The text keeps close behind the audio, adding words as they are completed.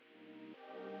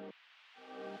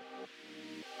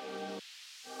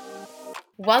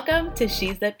Welcome to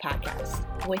She's Lit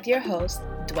Podcast with your host,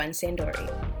 Dwen Sandori.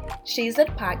 She's Lit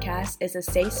Podcast is a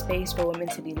safe space for women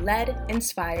to be led,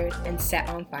 inspired, and set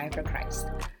on fire for Christ.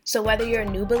 So whether you're a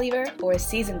new believer or a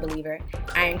seasoned believer,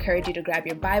 I encourage you to grab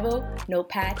your Bible,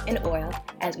 notepad, and oil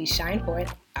as we shine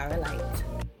forth our light.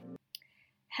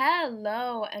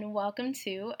 Hello, and welcome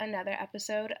to another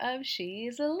episode of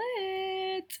She's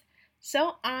Lit.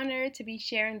 So honored to be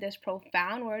sharing this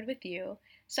profound word with you.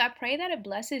 So I pray that it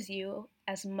blesses you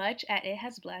as much as it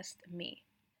has blessed me.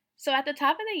 So at the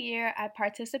top of the year, I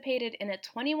participated in a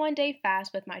 21-day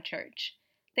fast with my church.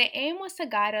 The aim was to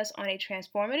guide us on a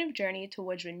transformative journey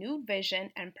towards renewed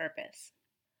vision and purpose.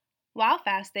 While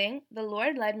fasting, the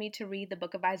Lord led me to read the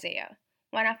book of Isaiah,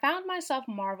 when I found myself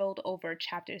marveled over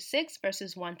chapter 6,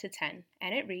 verses 1 to 10,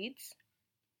 and it reads,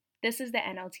 this is the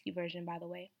NLT version, by the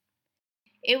way.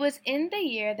 It was in the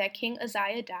year that King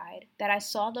Uzziah died that I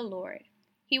saw the Lord.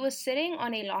 He was sitting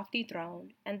on a lofty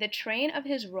throne, and the train of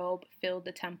his robe filled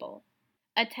the temple.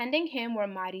 Attending him were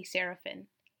mighty seraphim,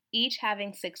 each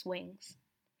having 6 wings.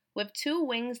 With 2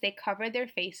 wings they covered their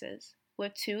faces,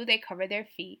 with 2 they covered their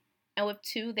feet, and with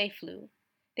 2 they flew.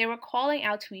 They were calling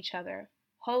out to each other,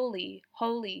 Holy,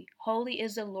 holy, holy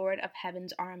is the Lord of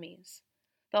heaven's armies.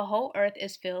 The whole earth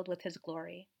is filled with his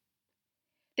glory.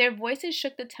 Their voices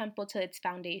shook the temple to its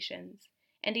foundations,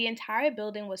 and the entire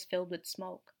building was filled with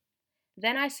smoke.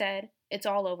 Then I said, it's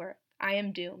all over. I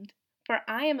am doomed, for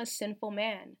I am a sinful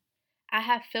man. I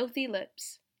have filthy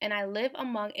lips, and I live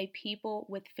among a people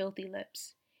with filthy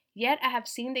lips. Yet I have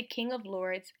seen the King of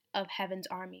Lords of heaven's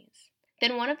armies.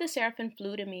 Then one of the seraphim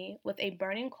flew to me with a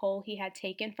burning coal he had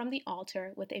taken from the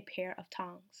altar with a pair of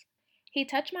tongs. He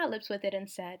touched my lips with it and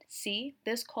said, see,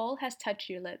 this coal has touched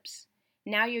your lips.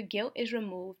 Now your guilt is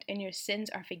removed and your sins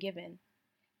are forgiven.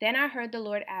 Then I heard the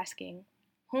Lord asking,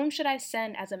 whom should I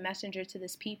send as a messenger to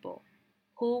this people?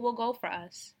 Who will go for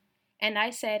us? And I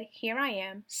said, here I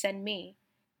am, send me.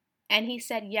 And he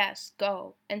said, yes,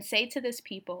 go, and say to this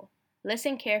people,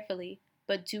 listen carefully,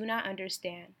 but do not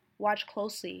understand. Watch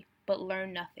closely, but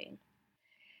learn nothing.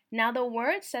 Now the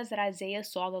word says that Isaiah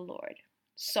saw the Lord.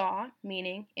 Saw,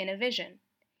 meaning in a vision,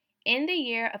 in the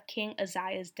year of King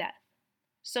Uzziah's death.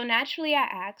 So naturally I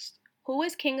asked, who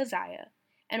is King Uzziah,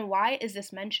 and why is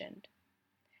this mentioned?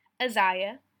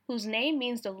 Uzziah, whose name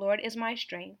means the Lord is my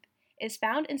strength, is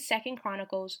found in 2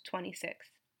 Chronicles 26.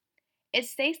 It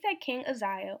states that King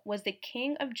Uzziah was the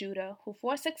king of Judah who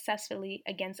fought successfully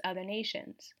against other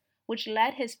nations, which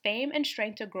led his fame and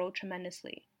strength to grow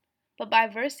tremendously. But by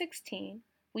verse 16,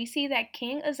 we see that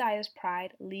King Uzziah's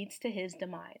pride leads to his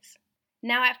demise.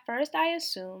 Now at first I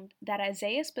assumed that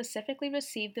Isaiah specifically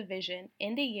received the vision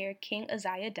in the year King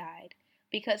Uzziah died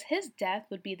because his death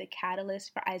would be the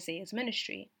catalyst for Isaiah's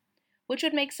ministry, which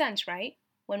would make sense, right?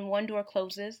 When one door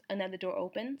closes, another door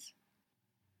opens.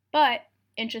 But,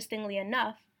 interestingly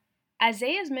enough,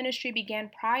 Isaiah's ministry began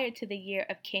prior to the year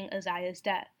of King Uzziah's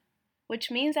death,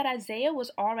 which means that Isaiah was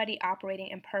already operating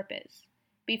in purpose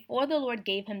before the Lord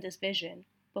gave him this vision,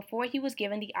 before he was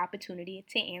given the opportunity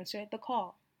to answer the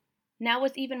call. Now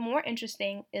what's even more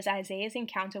interesting is Isaiah's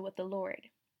encounter with the Lord.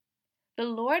 The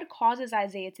Lord causes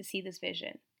Isaiah to see this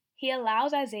vision. He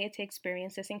allows Isaiah to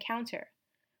experience this encounter.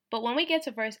 But when we get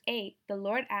to verse 8, the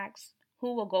Lord asks,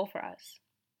 who will go for us?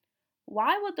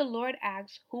 Why would the Lord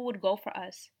ask who would go for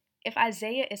us if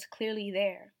Isaiah is clearly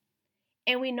there?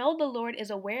 And we know the Lord is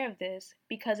aware of this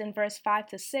because in verse 5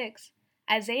 to 6,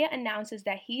 Isaiah announces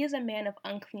that he is a man of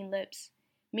unclean lips,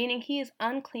 meaning he is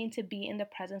unclean to be in the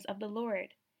presence of the Lord.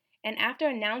 And after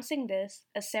announcing this,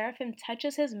 a seraphim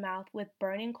touches his mouth with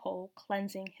burning coal,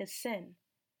 cleansing his sin.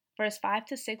 Verse 5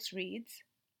 to 6 reads,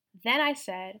 then I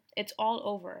said, it's all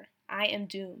over. I am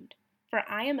doomed, for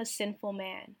I am a sinful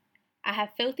man. I have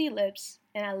filthy lips,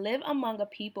 and I live among a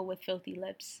people with filthy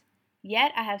lips.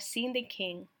 Yet I have seen the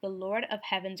King, the Lord of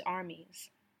heaven's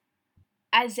armies.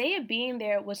 Isaiah being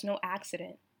there was no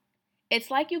accident. It's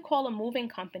like you call a moving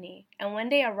company, and when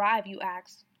they arrive, you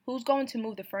ask, who's going to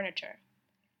move the furniture?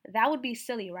 That would be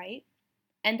silly, right?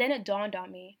 And then it dawned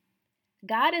on me.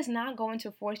 God is not going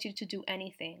to force you to do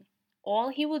anything. All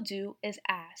he will do is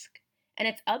ask, and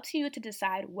it's up to you to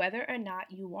decide whether or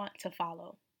not you want to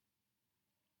follow.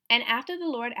 And after the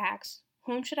Lord asks,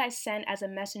 whom should I send as a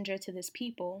messenger to this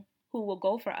people, who will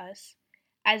go for us?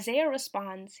 Isaiah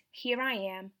responds, here I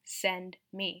am, send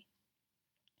me.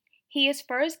 He is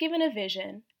first given a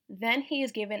vision, then he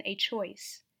is given a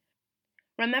choice.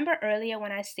 Remember earlier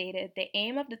when I stated the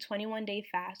aim of the 21-day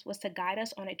fast was to guide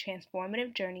us on a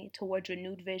transformative journey towards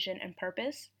renewed vision and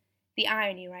purpose? The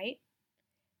irony, right?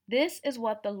 This is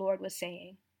what the Lord was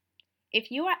saying. If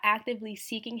you are actively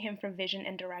seeking him for vision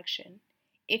and direction,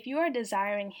 if you are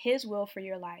desiring His will for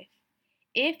your life,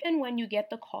 if and when you get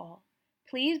the call,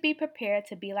 please be prepared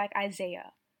to be like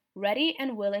Isaiah, ready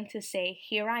and willing to say,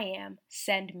 "Here I am,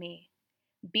 send me."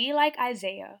 Be like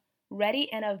Isaiah,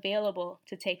 ready and available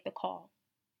to take the call.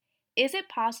 Is it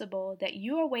possible that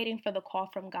you are waiting for the call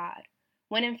from God,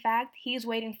 when in fact He's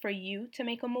waiting for you to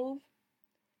make a move?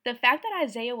 The fact that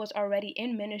Isaiah was already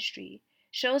in ministry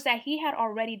shows that he had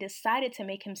already decided to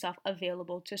make himself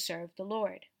available to serve the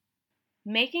Lord.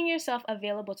 Making yourself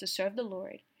available to serve the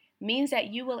Lord means that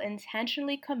you will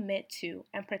intentionally commit to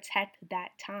and protect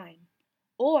that time.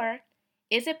 Or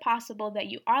is it possible that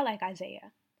you are like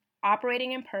Isaiah,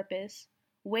 operating in purpose,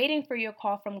 waiting for your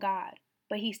call from God,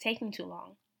 but He's taking too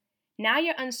long? Now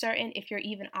you're uncertain if you're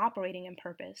even operating in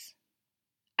purpose.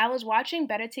 I was watching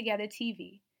Better Together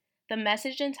TV, the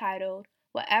message entitled,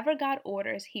 "Whatever God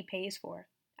orders, He pays for."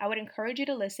 I would encourage you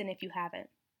to listen if you haven't.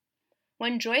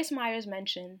 When Joyce Myers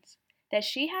mentions that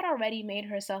she had already made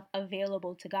herself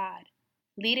available to God,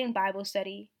 leading Bible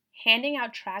study, handing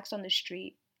out tracts on the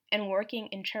street, and working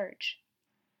in church.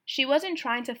 She wasn't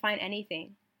trying to find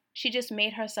anything. She just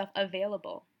made herself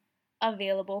available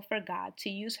for God to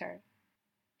use her.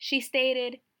 She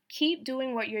stated, "Keep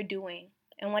doing what you're doing,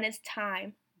 and when it's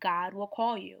time, God will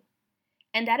call you."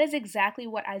 And that is exactly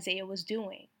what Isaiah was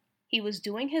doing. He was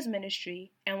doing his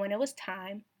ministry, and when it was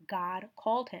time, God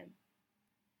called him.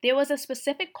 There was a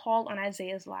specific call on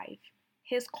Isaiah's life.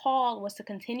 His call was to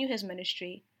continue his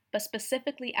ministry, but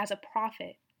specifically as a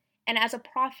prophet. And as a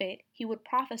prophet, he would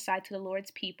prophesy to the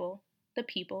Lord's people, the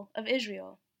people of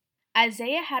Israel.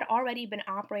 Isaiah had already been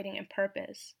operating in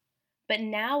purpose, but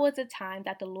now was the time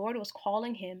that the Lord was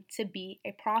calling him to be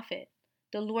a prophet.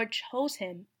 The Lord chose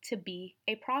him to be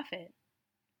a prophet.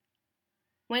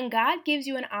 When God gives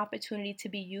you an opportunity to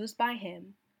be used by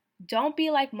Him, don't be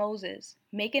like Moses,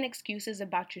 making excuses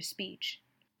about your speech.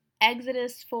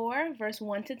 Exodus 4, verse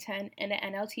 1 to 10 in the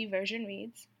NLT version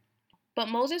reads, "But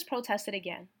Moses protested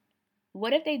again.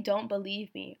 'What if they don't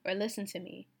believe me or listen to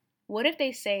me? What if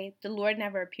they say, the Lord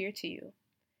never appeared to you?'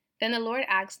 Then the Lord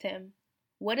asked him,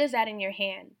 'What is that in your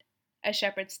hand?' 'A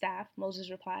shepherd's staff,' Moses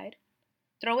replied.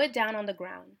 'Throw it down on the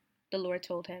ground,' the Lord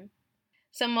told him.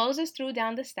 So Moses threw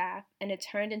down the staff, and it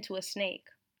turned into a snake.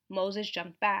 Moses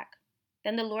jumped back.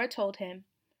 Then the Lord told him,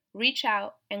 'Reach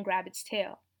out and grab its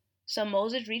tail.' So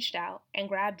Moses reached out and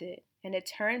grabbed it, and it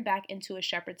turned back into a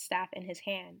shepherd's staff in his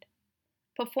hand.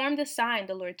 'Perform the sign,'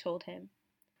 the Lord told him.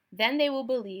 'Then they will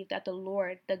believe that the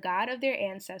Lord, the God of their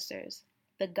ancestors,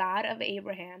 the God of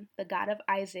Abraham, the God of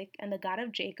Isaac, and the God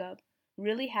of Jacob,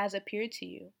 really has appeared to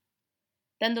you.'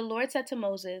 Then the Lord said to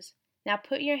Moses, 'Now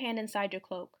put your hand inside your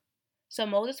cloak.' So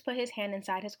Moses put his hand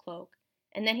inside his cloak,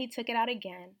 and then he took it out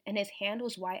again, and his hand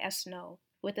was white as snow,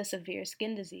 with a severe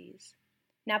skin disease.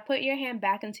 'Now put your hand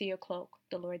back into your cloak,'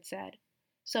 the Lord said.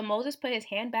 So Moses put his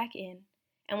hand back in,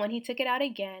 and when he took it out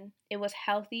again, it was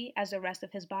healthy as the rest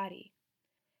of his body.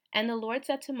 And the Lord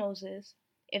said to Moses,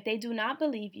 'If they do not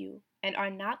believe you and are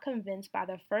not convinced by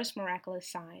the first miraculous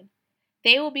sign,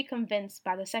 they will be convinced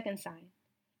by the second sign.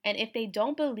 And if they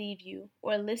don't believe you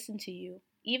or listen to you,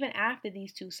 even after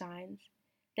these two signs,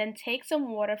 then take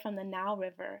some water from the Nile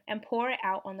River and pour it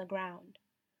out on the ground.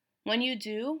 When you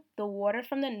do, the water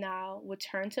from the Nile will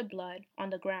turn to blood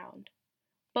on the ground.'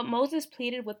 But Moses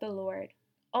pleaded with the Lord,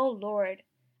 'Oh Lord,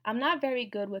 I'm not very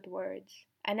good with words.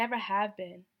 I never have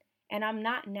been, and I'm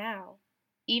not now.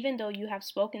 Even though you have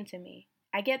spoken to me,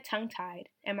 I get tongue-tied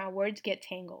and my words get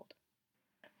tangled.'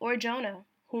 Or Jonah,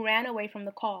 who ran away from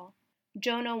the call.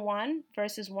 Jonah 1,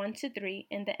 verses 1 to 3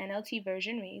 in the NLT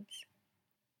version reads,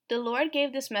 "The Lord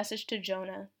gave this message to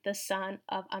Jonah, the son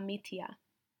of Amittai.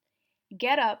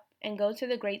 'Get up and go to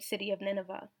the great city of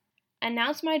Nineveh.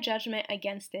 Announce my judgment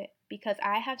against it, because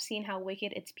I have seen how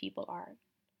wicked its people are.'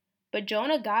 But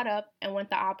Jonah got up and went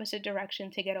the opposite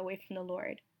direction to get away from the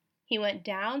Lord. He went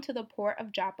down to the port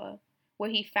of Joppa, where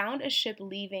he found a ship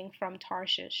leaving from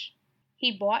Tarshish.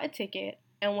 He bought a ticket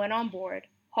and went on board,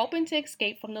 hoping to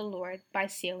escape from the Lord by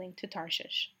sailing to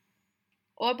Tarshish."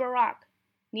 Or Barak,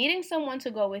 needing someone to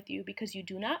go with you because you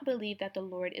do not believe that the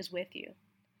Lord is with you.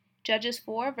 Judges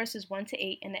 4, verses 1 to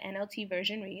 8 in the NLT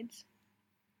version reads,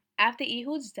 "After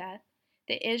Ehud's death,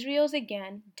 the Israelites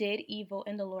again did evil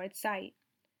in the Lord's sight.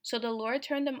 So the Lord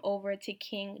turned them over to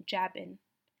King Jabin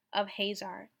of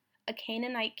Hazar, a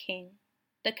Canaanite king.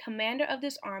 The commander of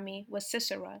this army was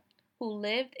Sisera, who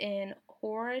lived in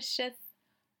Harosheth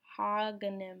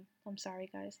Haganim. I'm sorry,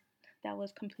 guys. That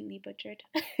was completely butchered.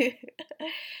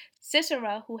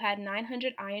 Sisera, who had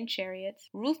 900 iron chariots,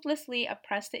 ruthlessly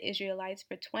oppressed the Israelites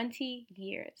for 20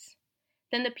 years.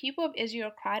 Then the people of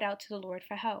Israel cried out to the Lord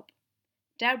for help.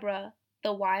 Deborah,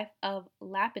 the wife of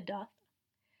Lapidoth,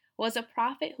 was a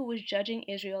prophet who was judging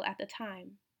Israel at the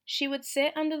time. She would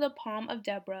sit under the palm of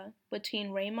Deborah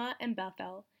between Ramah and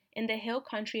Bethel in the hill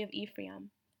country of Ephraim,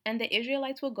 and the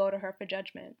Israelites would go to her for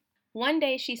judgment. One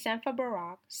day she sent for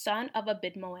Barak, son of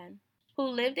Abidmoen, who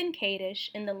lived in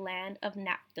Kadesh in the land of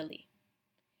Naphtali.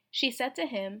 She said to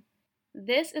him,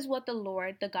 "This is what the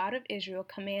Lord, the God of Israel,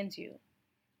 commands you.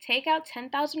 Take out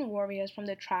 10,000 warriors from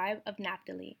the tribe of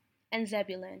Naphtali and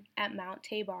Zebulun at Mount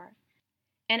Tabor,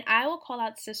 and I will call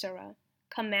out Sisera,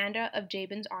 commander of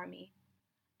Jabin's army,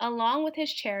 along with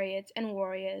his chariots and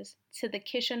warriors, to the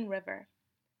Kishon River.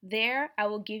 There I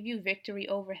will give you victory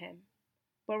over him."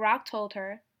 Barak told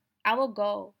her, "I will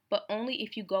go, but only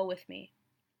if you go with me."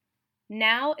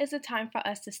 Now is the time for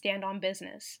us to stand on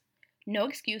business. No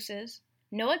excuses,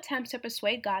 no attempts to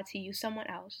persuade God to use someone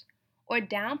else, or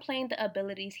downplaying the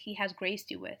abilities He has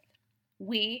graced you with.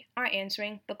 We are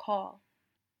answering the call.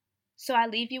 So I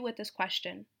leave you with this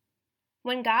question.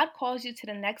 When God calls you to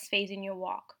the next phase in your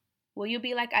walk, will you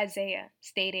be like Isaiah,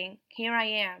 stating, "Here I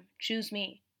am, choose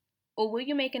me"? Or will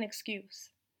you make an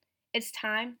excuse? It's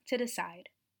time to decide.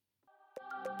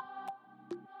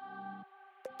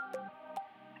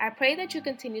 I pray that you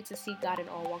continue to seek God in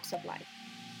all walks of life.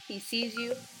 He sees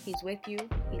you, He's with you,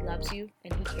 He loves you,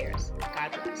 and He cares.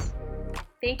 God bless.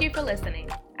 Thank you for listening.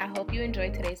 I hope you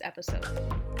enjoyed today's episode.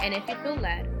 And if you feel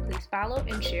led, please follow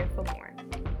and share for more.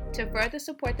 To further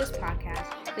support this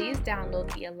podcast, please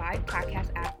download the Alive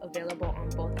Podcast app available on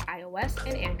both iOS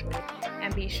and Android,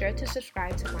 and be sure to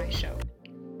subscribe to my show.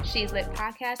 She's Lit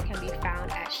Podcast can be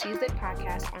found at She's Lit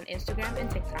Podcast on Instagram and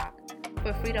TikTok.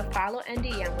 Feel free to follow and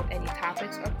DM with any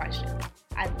topics or questions.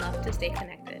 I'd love to stay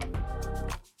connected.